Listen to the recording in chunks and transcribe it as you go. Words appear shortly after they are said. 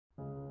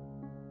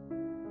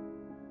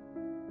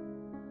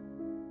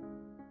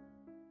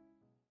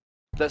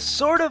The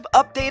sort of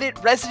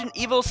updated Resident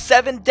Evil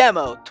 7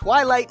 demo,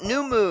 Twilight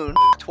New Moon,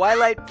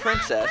 Twilight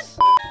Princess,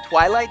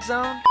 Twilight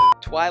Zone,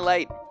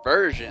 Twilight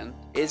version,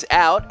 is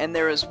out, and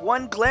there is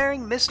one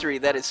glaring mystery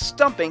that is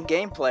stumping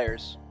game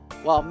players.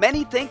 While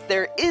many think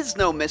there is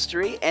no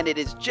mystery and it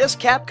is just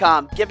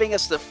Capcom giving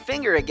us the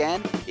finger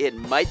again, it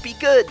might be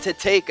good to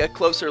take a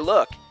closer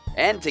look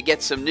and to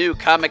get some new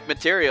comic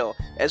material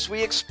as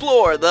we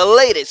explore the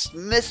latest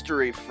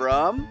mystery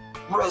from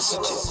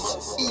Resident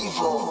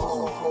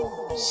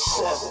Evil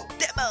 7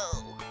 Demo!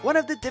 One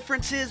of the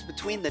differences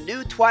between the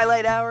new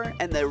Twilight Hour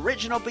and the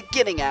original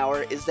Beginning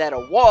Hour is that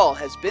a wall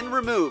has been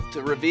removed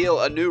to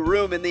reveal a new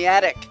room in the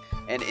attic.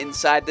 And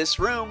inside this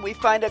room, we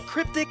find a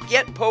cryptic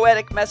yet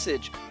poetic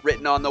message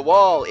written on the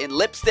wall in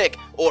lipstick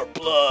or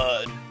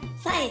blood.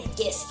 5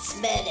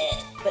 guests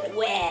murdered, but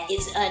where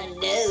is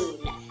unknown.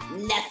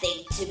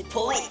 Nothing to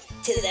point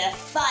to the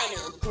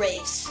final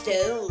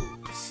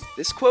gravestones.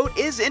 This quote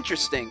is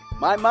interesting.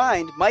 My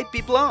mind might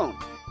be blown.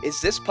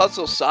 Is this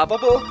puzzle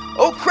solvable?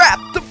 Oh crap,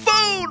 the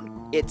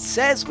phone! It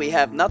says we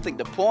have nothing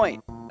to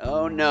point.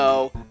 Oh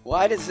no,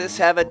 why does this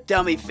have a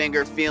dummy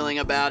finger feeling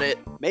about it?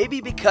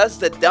 Maybe because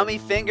the dummy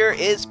finger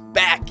is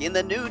back in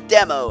the new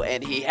demo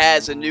and he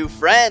has a new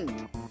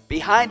friend.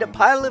 Behind a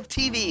pile of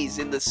TVs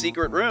in the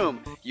secret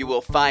room, you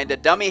will find a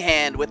dummy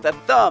hand with a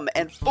thumb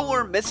and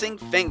 4 missing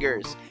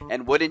fingers.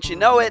 And wouldn't you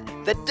know it,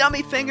 the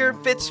dummy finger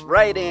fits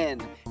right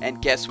in. And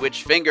guess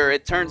which finger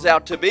it turns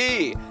out to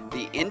be?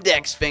 The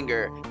index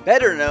finger,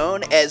 better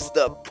known as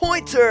the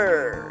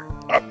pointer.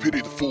 I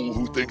pity the fool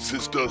who thinks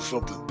this does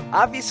something.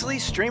 Obviously,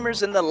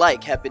 streamers and the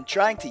like have been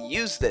trying to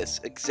use this,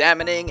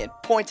 examining and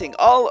pointing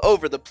all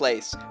over the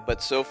place,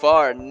 but so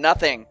far,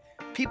 nothing.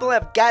 People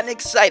have gotten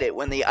excited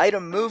when the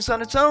item moves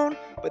on its own,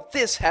 but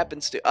this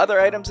happens to other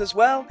items as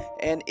well,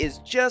 and is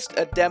just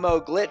a demo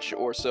glitch,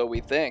 or so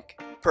we think.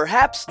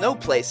 Perhaps no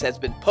place has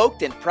been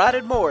poked and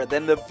prodded more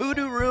than the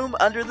voodoo room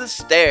under the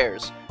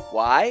stairs.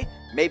 Why?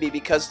 Maybe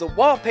because the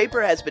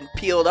wallpaper has been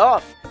peeled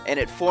off, and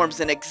it forms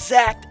an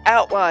exact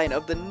outline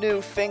of the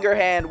new finger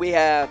hand we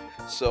have.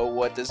 So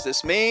what does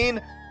this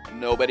mean?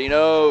 Nobody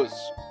knows.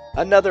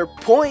 Another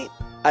point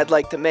I'd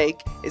like to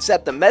make is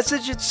that the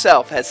message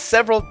itself has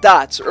several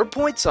dots or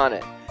points on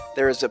it.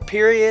 There is a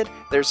period,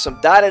 there's some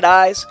dotted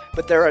I's,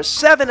 but there are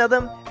 7 of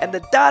them, and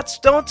the dots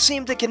don't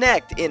seem to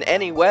connect in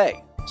any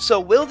way. So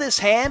will this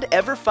hand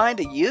ever find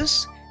a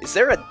use? Is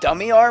there a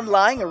dummy arm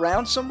lying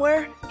around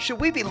somewhere? Should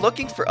we be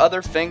looking for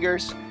other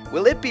fingers?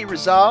 Will it be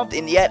resolved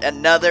in yet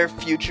another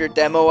future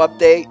demo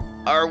update?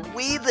 Are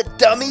we the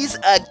dummies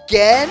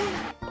again?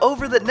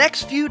 Over the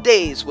next few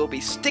days, we'll be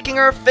sticking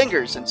our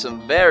fingers in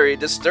some very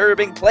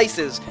disturbing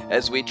places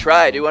as we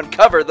try to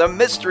uncover the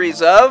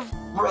mysteries of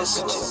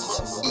Resident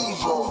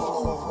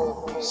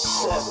Evil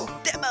 7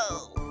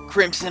 Demo!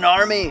 Crimson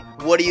Army,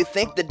 what do you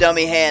think the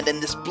dummy hand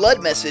and this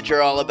blood message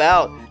are all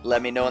about?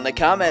 Let me know in the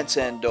comments,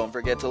 and don't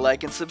forget to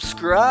like and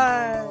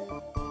subscribe.